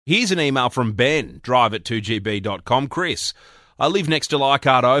Here's an email from Ben, drive@2gb.com. Chris, I live next to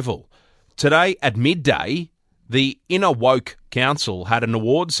Leichhardt Oval. Today at midday, the Inner Woke Council had an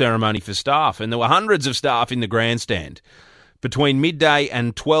award ceremony for staff, and there were hundreds of staff in the grandstand. Between midday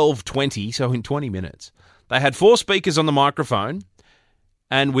and 12:20, so in 20 minutes, they had 4 speakers on the microphone,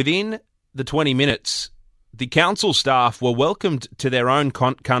 and within the 20 minutes, the council staff were welcomed to their own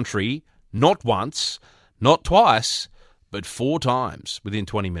country not once, not twice, but 4 times within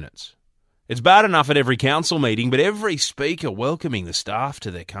 20 minutes. It's bad enough at every council meeting, but every speaker welcoming the staff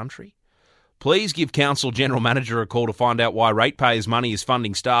to their country. Please give Council General Manager a call to find out why ratepayers' money is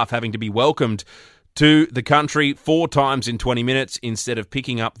funding staff having to be welcomed to the country 4 times in 20 minutes instead of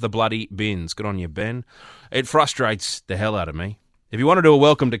picking up the bloody bins. Good on you, Ben. It frustrates the hell out of me. If you want to do a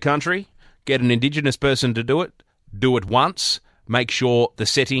welcome to country, get an Indigenous person to do it once, make sure the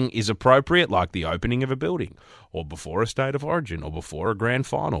setting is appropriate, like the opening of a building, or before a state of origin, or before a grand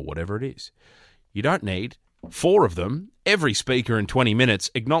final, whatever it is. You don't need 4 of them, every speaker in 20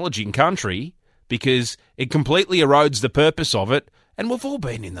 minutes, acknowledging country, because it completely erodes the purpose of it, and we've all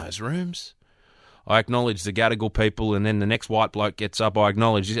been in those rooms. I acknowledge the Gadigal people, and then the next white bloke gets up, I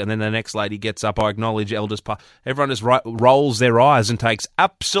acknowledge, and then the next lady gets up, I acknowledge elders. Everyone just rolls their eyes and takes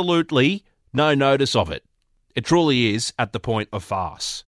absolutely no notice of it. It truly is at the point of farce.